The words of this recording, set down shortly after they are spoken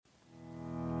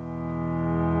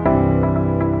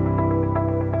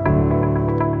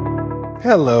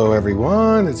Hello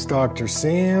everyone, it's Dr.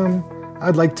 Sam.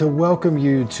 I'd like to welcome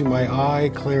you to my Eye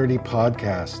Clarity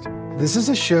podcast. This is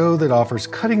a show that offers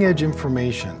cutting-edge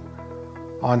information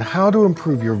on how to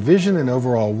improve your vision and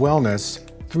overall wellness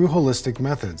through holistic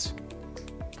methods.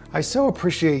 I so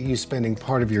appreciate you spending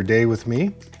part of your day with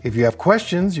me. If you have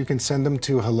questions, you can send them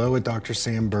to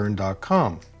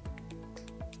hello@drsambyrne.com.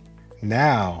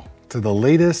 Now, to the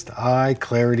latest Eye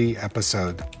Clarity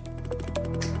episode.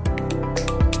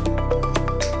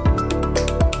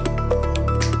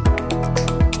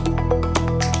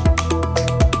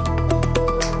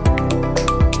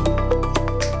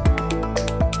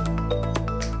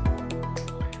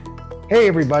 Hey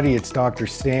everybody, it's Dr.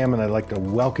 Sam, and I'd like to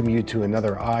welcome you to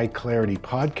another Eye Clarity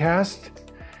podcast.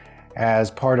 As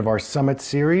part of our Summit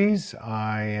series,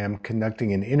 I am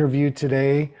conducting an interview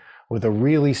today with a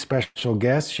really special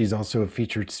guest. She's also a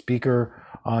featured speaker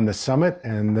on the Summit,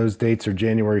 and those dates are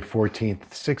January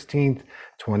 14th, 16th,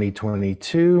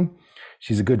 2022.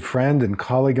 She's a good friend and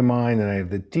colleague of mine, and I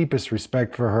have the deepest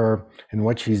respect for her and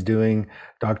what she's doing.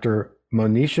 Dr.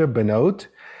 Monisha Bhanote.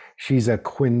 She's a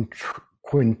quintuple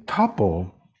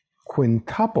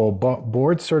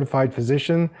board certified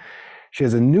physician. She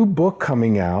has a new book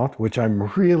coming out, which I'm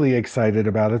really excited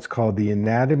about. It's called The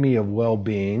Anatomy of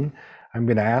Well-Being. I'm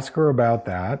going to ask her about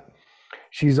that.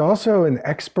 She's also an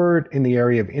expert in the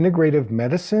area of integrative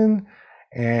medicine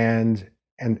and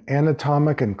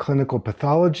anatomic and clinical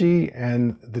pathology.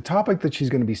 And the topic that she's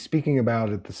going to be speaking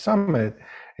about at the summit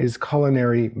is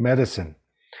culinary medicine.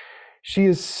 She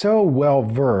is so well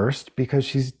versed because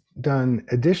she's done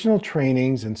additional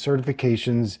trainings and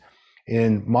certifications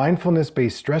in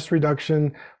mindfulness-based stress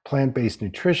reduction, plant-based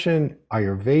nutrition,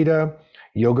 Ayurveda,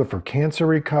 yoga for cancer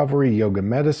recovery, yoga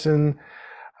medicine,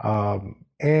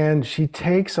 and she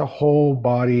takes a whole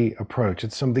body approach.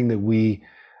 It's something that we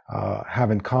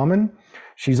have in common.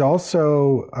 She's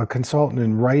also a consultant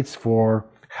and writes for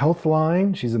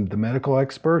Healthline. She's the medical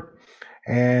expert,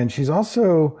 and she's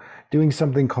also doing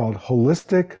something called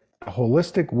Holistic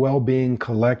Well-Being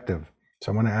Collective.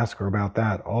 So I want to ask her about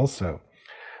that also.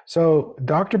 So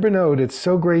Dr. Bhanote, it's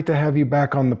so great to have you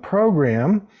back on the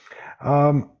program.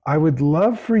 I would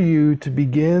love for you to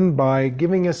begin by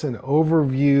giving us an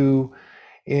overview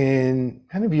in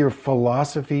kind of your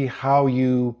philosophy, how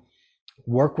you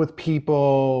work with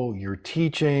people, your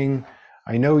teaching.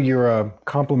 I know you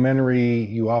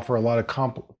offer a lot of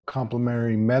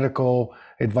complementary medical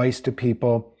advice to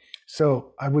people.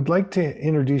 So I would like to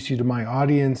introduce you to my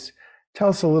audience. Tell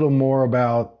us a little more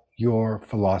about your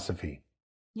philosophy.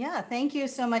 Yeah, thank you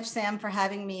so much, Sam, for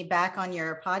having me back on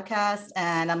your podcast.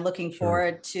 And I'm looking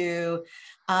forward to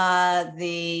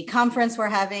the conference we're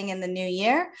having in the new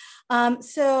year.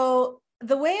 So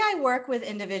the way I work with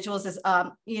individuals is,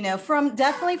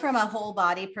 definitely from a whole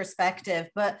body perspective,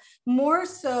 but more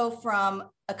so from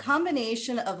a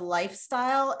combination of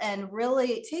lifestyle and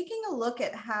really taking a look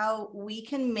at how we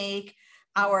can make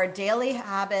our daily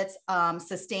habits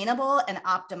sustainable and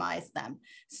optimize them.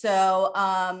 So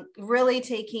really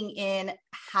taking in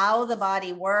how the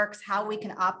body works, how we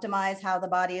can optimize how the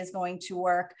body is going to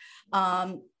work.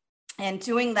 And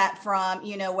doing that from,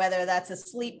 whether that's a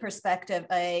sleep perspective,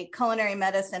 a culinary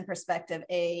medicine perspective,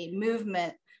 a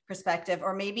movement perspective,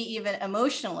 or maybe even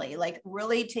emotionally, like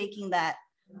really taking that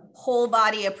whole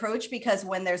body approach, because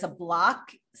when there's a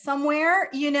block somewhere,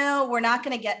 we're not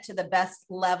going to get to the best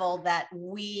level that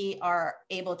we are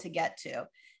able to get to.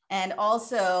 And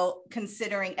also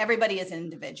considering everybody is an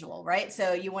individual, right?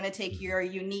 So you want to take your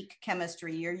unique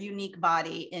chemistry, your unique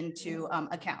body into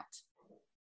account.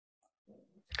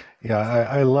 Yeah,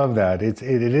 I love that. It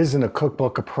isn't a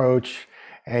cookbook approach,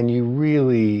 and you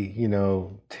really,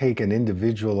 take an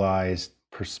individualized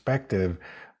perspective,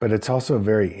 but it's also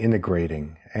very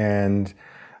integrating. And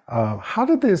how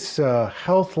did this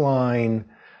Healthline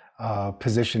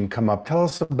position come up? Tell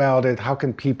us about it. How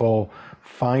can people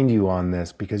find you on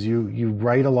this? Because you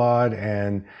write a lot,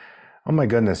 and oh my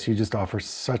goodness, you just offer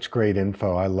such great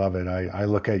info. I love it. I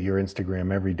look at your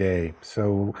Instagram every day.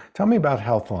 So tell me about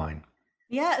Healthline.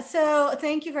 Yeah, so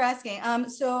thank you for asking.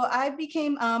 So I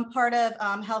became part of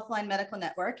Healthline Medical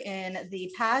Network in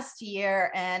the past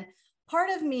year, and part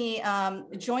of me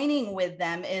joining with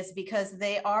them is because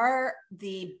they are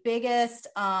the biggest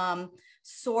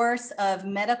source of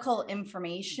medical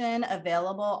information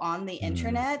available on the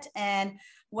internet. And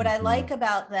what I like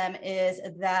about them is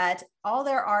that all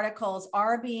their articles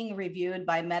are being reviewed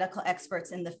by medical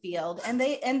experts in the field, and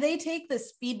they take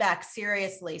this feedback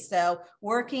seriously. So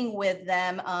working with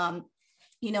them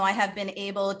I have been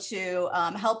able to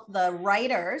help the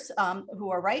writers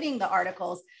who are writing the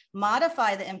articles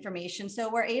modify the information. So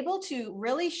we're able to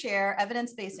really share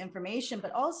evidence-based information,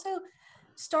 but also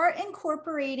start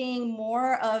incorporating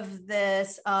more of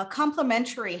this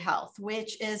complementary health,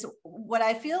 which is what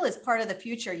I feel is part of the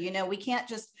future. We can't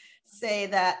just say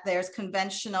that there's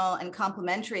conventional and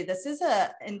complementary. This is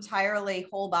a entirely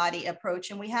whole body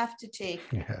approach, and we have to take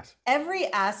every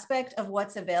aspect of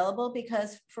what's available,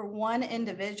 because for one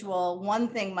individual, one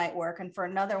thing might work, and for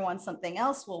another one, something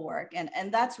else will work.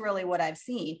 And that's really what I've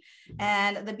seen.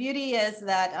 And the beauty is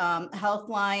that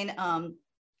Healthline,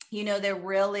 they're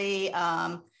really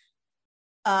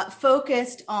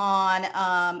focused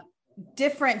on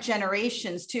different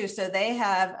generations too. So they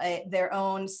have their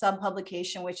own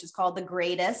sub-publication, which is called The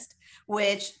Greatest,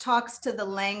 which talks to the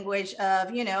language of,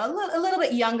 a little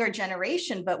bit younger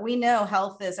generation, but we know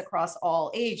health is across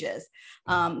all ages.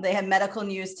 They have Medical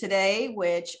News Today,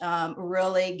 which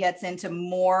really gets into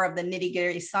more of the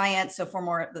nitty-gritty science. So for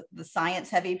more the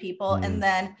science-heavy people. And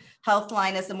then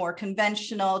Healthline is the more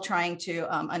conventional, trying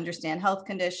to understand health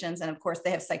conditions. And of course,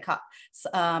 they have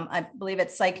I believe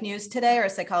it's Psych News Today or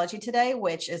Psychology Today,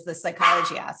 which is the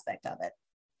psychology aspect of it.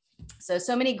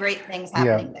 So many great things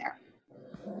happening there.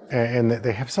 And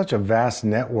they have such a vast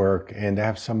network, and to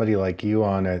have somebody like you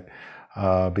on it,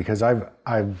 because I've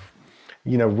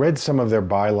read some of their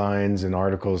bylines and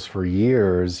articles for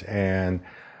years, and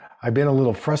I've been a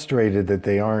little frustrated that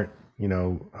they aren't,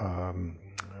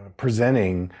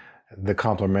 presenting the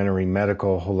complementary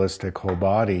medical, holistic, whole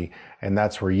body, and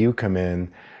that's where you come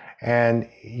in. And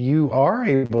you are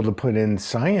able to put in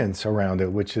science around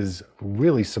it, which is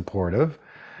really supportive.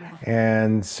 Yeah.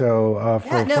 And so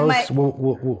for folks,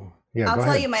 I'll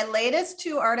tell you my latest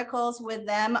 2 articles with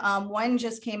them. One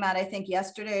just came out, I think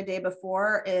yesterday or day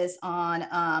before, is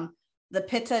on the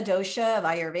Pitta dosha of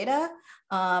Ayurveda.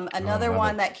 Another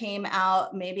one that came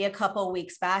out maybe a couple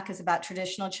weeks back is about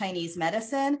traditional Chinese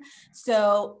medicine.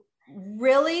 So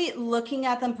really looking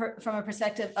at them from a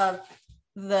perspective of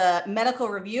the medical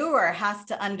reviewer has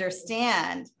to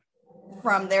understand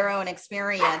from their own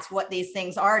experience what these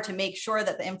things are, to make sure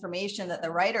that the information that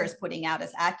the writer is putting out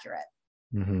is accurate.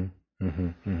 Mm-hmm.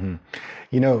 Mm-hmm.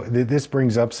 Mm-hmm. This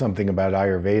brings up something about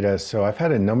Ayurveda. So I've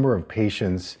had a number of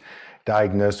patients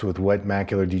diagnosed with wet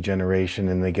macular degeneration,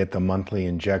 and they get the monthly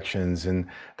injections, and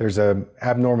there's a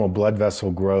abnormal blood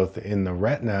vessel growth in the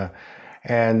retina.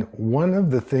 And one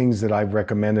of the things that I've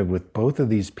recommended with both of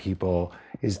these people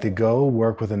is to go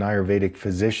work with an Ayurvedic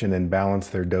physician and balance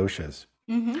their doshas.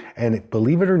 Mm-hmm. And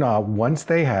believe it or not, once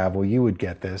they have, well, you would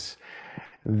get this,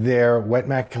 their wet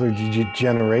macular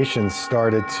degeneration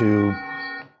started to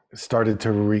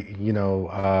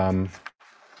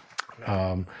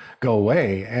go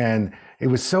away. And it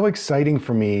was so exciting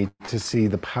for me to see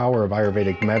the power of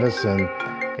Ayurvedic medicine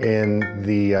in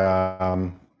the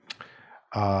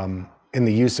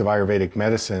use of Ayurvedic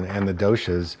medicine and the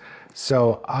doshas.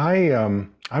 So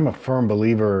I'm a firm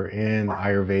believer in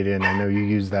Ayurveda, and I know you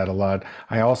use that a lot.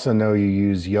 I also know you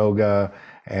use yoga,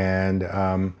 and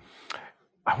I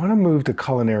want to move to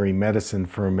culinary medicine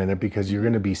for a minute, because you're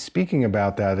going to be speaking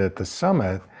about that at the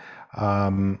summit.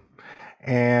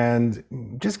 And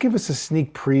just give us a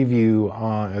sneak preview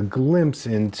on a glimpse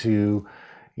into,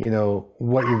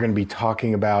 what you're going to be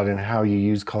talking about and how you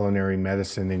use culinary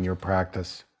medicine in your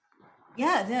practice.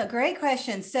 Yeah, no, great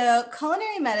question. So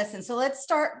culinary medicine. So let's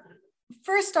start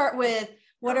with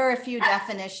what are a few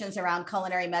definitions around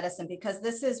culinary medicine, because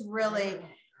this is really,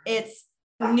 it's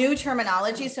new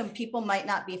terminology, so people might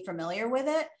not be familiar with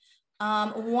it.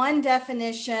 One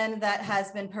definition that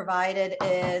has been provided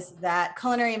is that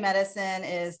culinary medicine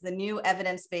is the new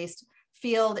evidence-based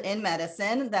field in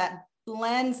medicine that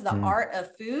blends the art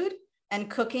of food and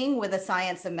cooking with the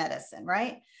science of medicine,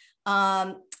 right?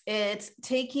 It's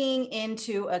taking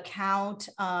into account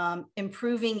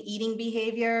improving eating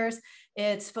behaviors.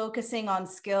 It's focusing on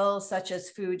skills such as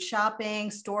food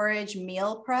shopping, storage,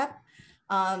 meal prep.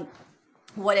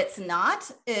 What it's not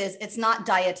is, it's not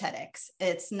dietetics.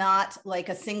 It's not like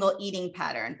a single eating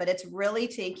pattern, but it's really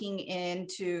taking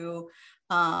into,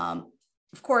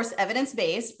 of course,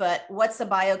 evidence-based, but what's the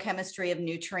biochemistry of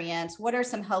nutrients? What are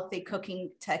some healthy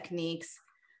cooking techniques?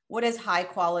 What is high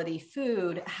quality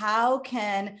food? How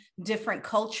can different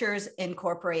cultures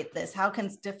incorporate this? How can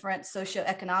different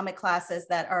socioeconomic classes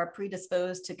that are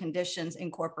predisposed to conditions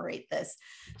incorporate this?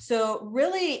 So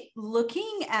really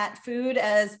looking at food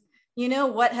as,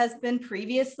 what has been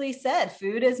previously said,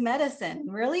 food is medicine,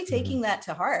 really taking that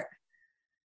to heart.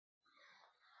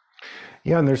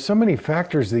 Yeah, and there's so many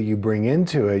factors that you bring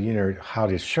into it, how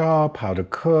to shop, how to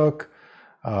cook,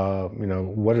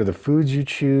 what are the foods you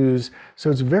choose. So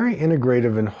it's very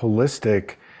integrative and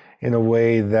holistic in a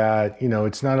way that,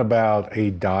 it's not about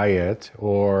a diet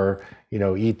or,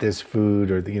 eat this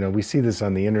food or, we see this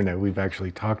on the internet. We've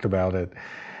actually talked about it.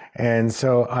 And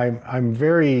so I'm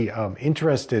very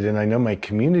interested, and I know my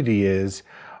community is,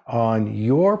 on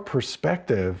your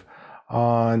perspective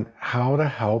on how to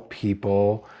help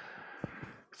people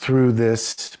through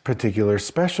this particular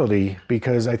specialty,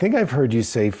 because I think I've heard you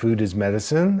say food is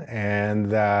medicine,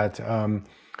 and that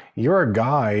you're a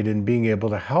guide in being able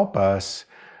to help us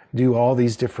do all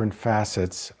these different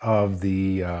facets of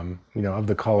the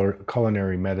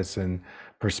culinary medicine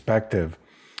perspective.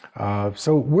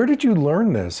 So where did you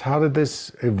learn this? How did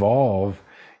this evolve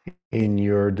in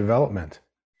your development?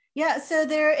 Yeah, so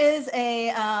there is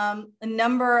a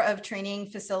number of training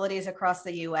facilities across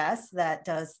the U.S. that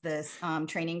does this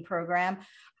training program.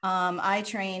 I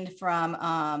trained from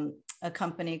a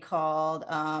company called,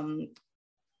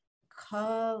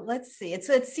 let's see, it's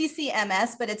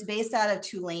CCMS, but it's based out of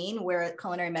Tulane, where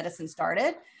culinary medicine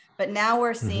started. But now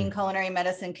we're seeing culinary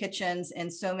medicine kitchens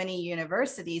in so many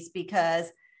universities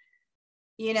because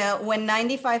when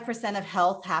 95% of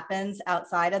health happens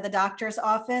outside of the doctor's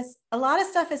office, a lot of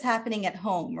stuff is happening at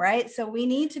home, right? So we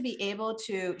need to be able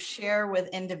to share with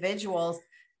individuals.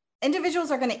 Individuals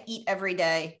are going to eat every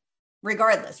day,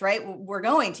 regardless, right? We're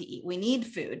going to eat, we need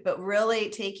food, but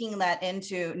really taking that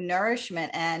into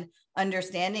nourishment and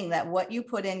understanding that what you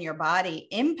put in your body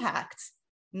impacts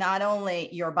not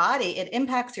only your body, it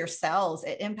impacts your cells.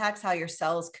 It impacts how your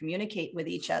cells communicate with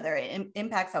each other. It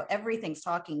impacts how everything's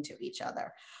talking to each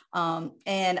other.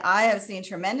 And I have seen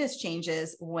tremendous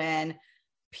changes when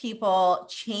people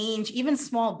change even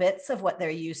small bits of what they're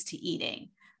used to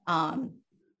eating,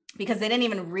 because they didn't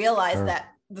even realize Sure. that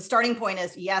the starting point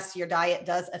is, yes, your diet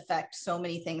does affect so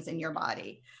many things in your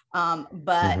body,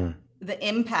 but the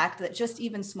impact that just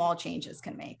even small changes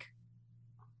can make.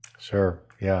 Sure.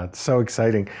 Yeah, it's so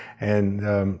exciting. And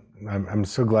I'm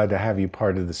so glad to have you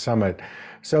part of the summit.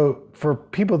 So for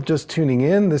people just tuning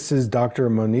in, this is Dr.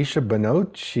 Monisha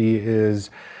Bhanote. She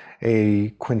is a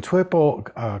quintuple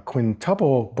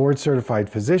board certified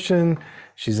physician.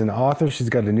 She's an author. She's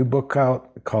got a new book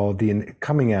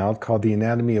coming out called The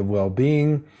Anatomy of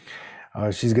Well-Being.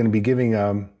 She's going to be giving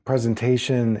a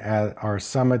presentation at our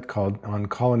summit on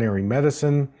culinary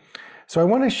medicine. So I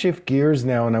want to shift gears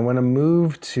now, and I want to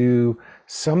move to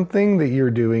something that you're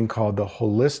doing called the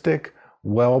Holistic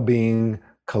Well-Being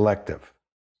Collective.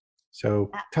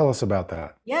 So tell us about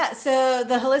that. Yeah, so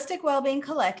the Holistic Wellbeing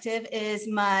Collective is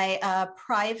my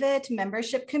private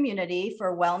membership community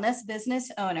for wellness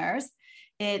business owners.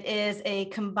 It is a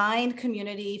combined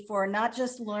community for not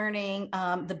just learning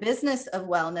the business of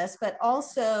wellness, but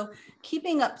also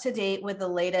keeping up to date with the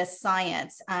latest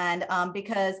science. And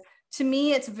because to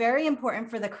me, it's very important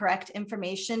for the correct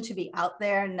information to be out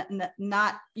there,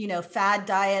 not fad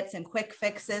diets and quick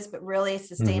fixes, but really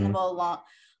sustainable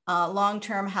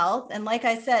long-term health. And like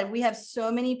I said, we have so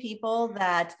many people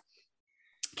that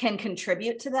can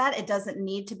contribute to that. It doesn't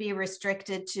need to be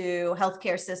restricted to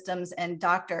healthcare systems and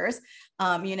doctors.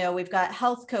 We've got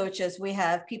health coaches. We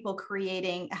have people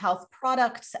creating health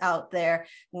products out there.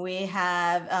 We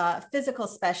have physical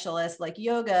specialists like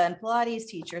yoga and Pilates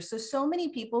teachers. So many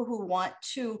people who want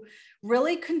to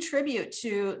really contribute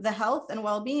to the health and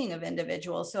well-being of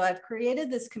individuals. So I've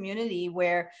created this community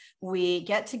where we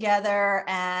get together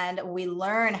and we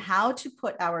learn how to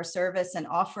put our service and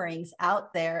offerings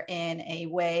out there in a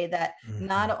way that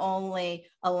not only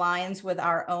aligns with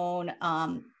our own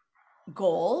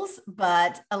goals,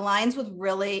 but aligns with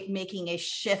really making a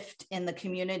shift in the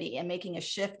community and making a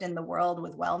shift in the world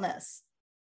with wellness.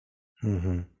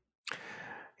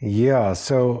 Yeah.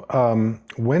 So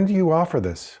when do you offer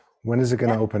this? When is it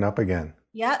going to open up again?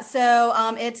 Yeah, so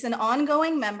it's an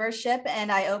ongoing membership,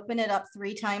 and I open it up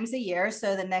 3 times a year.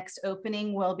 So the next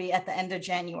opening will be at the end of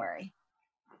January.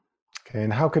 Okay,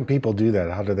 and how can people do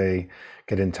that? How do they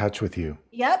get in touch with you?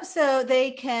 Yep, so they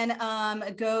can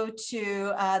go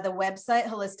to the website,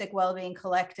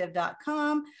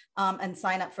 holisticwellbeingcollective.com, and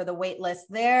sign up for the wait list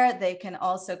there. They can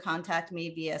also contact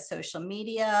me via social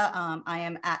media. I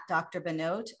am at Dr.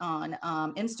 Bhanote on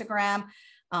Instagram.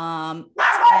 And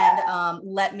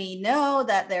let me know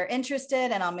that they're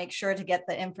interested, and I'll make sure to get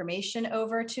the information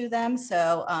over to them.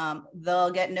 So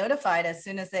they'll get notified as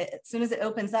soon as it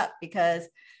opens up, because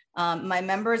my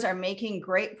members are making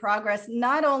great progress,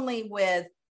 not only with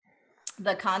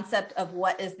the concept of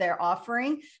what is their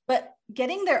offering, but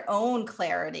getting their own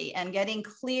clarity and getting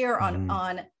clear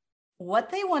on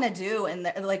what they want to do and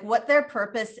like what their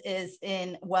purpose is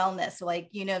in wellness.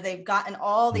 Like, they've gotten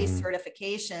all these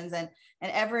certifications and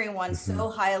everyone's so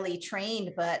highly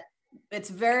trained, but it's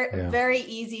very, very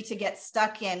easy to get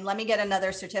stuck in, let me get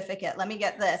another certificate, let me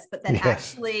get this, but then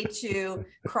actually to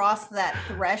cross that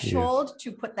threshold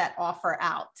to put that offer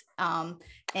out.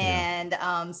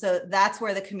 So that's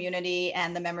where the community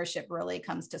and the membership really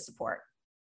comes to support.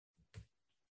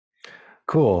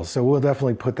 Cool. So we'll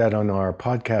definitely put that on our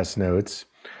podcast notes.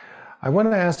 I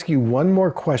want to ask you one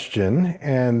more question,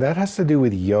 and that has to do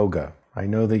with yoga. I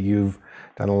know that you've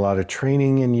done a lot of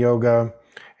training in yoga.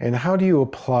 And how do you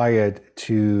apply it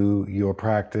to your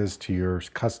practice, to your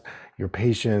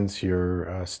patients,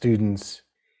 your students?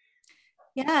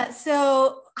 Yeah,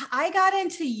 so I got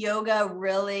into yoga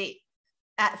really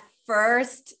at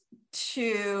first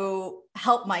to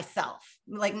help myself.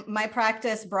 Like, my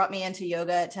practice brought me into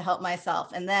yoga to help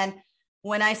myself. And then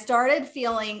when I started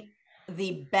feeling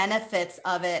the benefits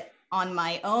of it on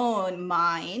my own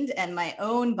mind and my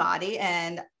own body,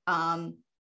 and I'm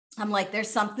like, there's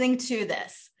something to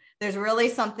this. There's really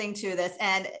something to this.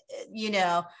 And,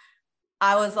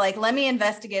 I was like, let me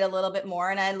investigate a little bit more.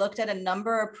 And I looked at a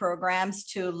number of programs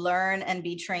to learn and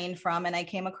be trained from. And I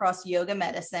came across yoga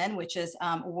medicine, which is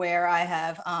where I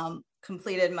have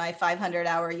completed my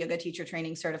 500-hour yoga teacher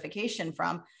training certification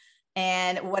from.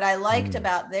 And what I liked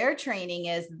about their training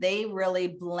is they really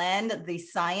blend the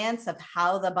science of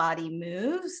how the body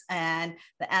moves and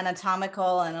the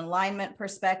anatomical and alignment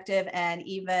perspective, and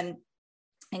even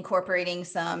incorporating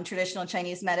some traditional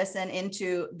Chinese medicine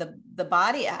into the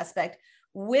body aspect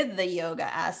with the yoga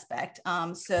aspect.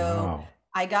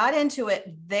 I got into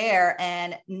it there,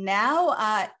 and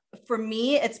now for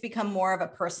me, it's become more of a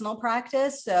personal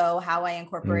practice. So how I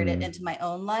incorporate it into my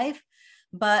own life.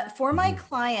 But for my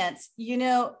clients,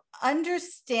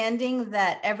 understanding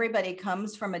that everybody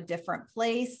comes from a different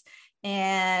place,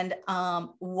 and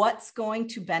what's going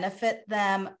to benefit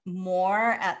them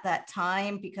more at that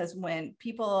time. Because when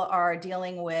people are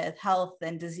dealing with health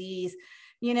and disease,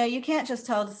 you can't just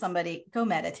tell somebody, go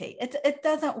meditate. It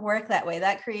doesn't work that way.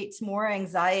 That creates more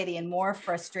anxiety and more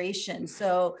frustration.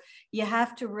 So you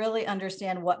have to really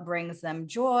understand what brings them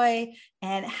joy,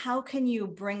 and how can you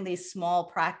bring these small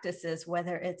practices,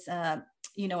 whether it's a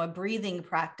breathing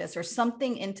practice or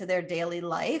something, into their daily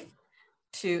life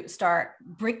to start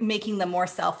making them more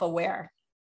self-aware.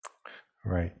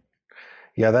 Right.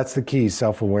 Yeah, that's the key,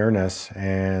 self-awareness.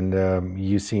 And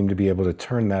you seem to be able to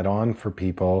turn that on for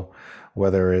people,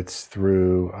 whether it's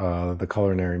through the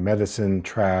culinary medicine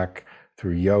track,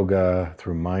 through yoga,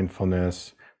 through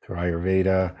mindfulness, through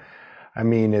Ayurveda. I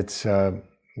mean, it's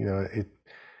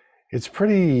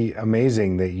pretty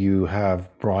amazing that you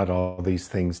have brought all these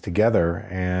things together.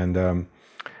 And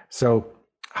so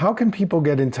how can people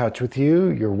get in touch with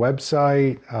you? Your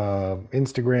website,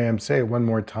 Instagram, say it one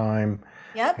more time.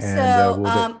 Yep.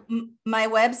 And, my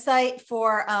website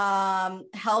for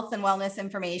health and wellness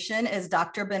information is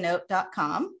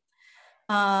drbhanote.com.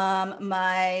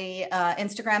 My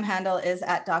Instagram handle is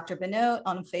at Dr. Bhanote.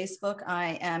 On Facebook,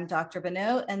 I am Dr.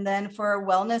 Bhanote. And then for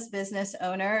wellness business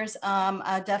owners,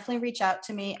 definitely reach out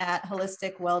to me at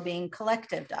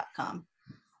holisticwellbeingcollective.com.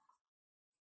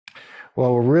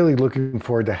 Well, we're really looking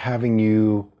forward to having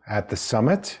you at the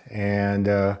summit. And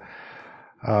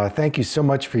thank you so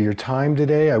much for your time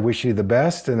today. I wish you the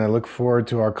best, and I look forward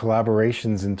to our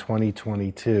collaborations in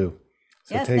 2022.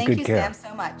 So yes, take good care. Thank you,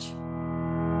 Sam, so much.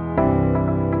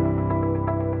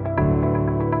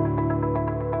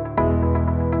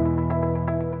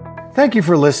 Thank you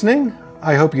for listening.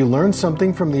 I hope you learned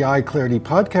something from the Eye Clarity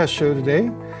podcast show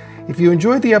today. If you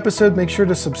enjoyed the episode, make sure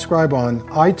to subscribe on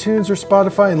iTunes or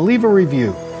Spotify and leave a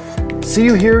review. See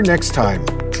you here next time.